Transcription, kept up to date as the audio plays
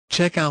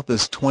Check out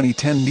this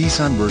 2010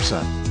 Nissan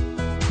Versa.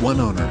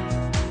 One owner.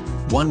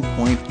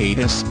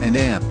 1.8S and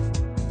amp.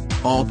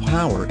 All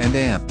power and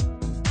amp.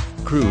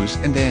 Cruise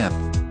and amp.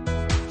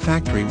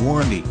 Factory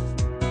warranty.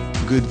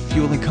 Good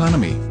fuel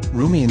economy,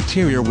 roomy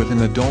interior with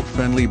an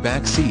adult-friendly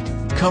back seat,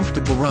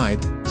 comfortable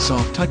ride,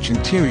 soft touch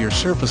interior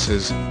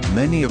surfaces,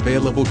 many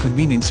available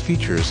convenience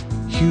features,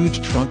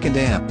 huge trunk and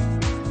amp.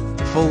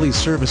 Fully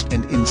serviced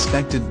and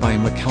inspected by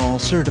McCalls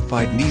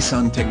Certified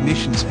Nissan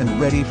Technicians and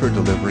ready for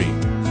delivery.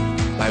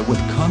 Buy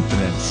with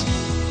confidence.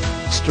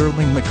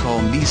 Sterling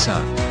McCall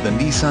Nissan, the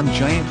Nissan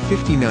Giant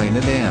 59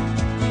 and amp.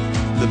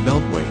 The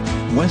Beltway,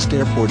 West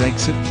Airport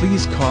exit.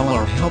 Please call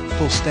our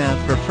helpful staff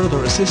for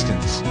further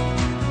assistance.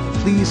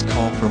 Please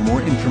call for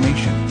more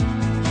information.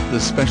 The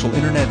special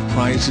internet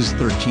price is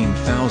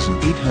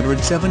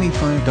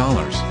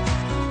 $13,875.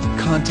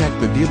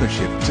 Contact the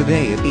dealership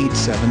today at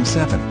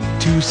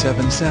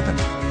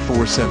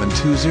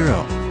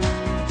 877-277-4720.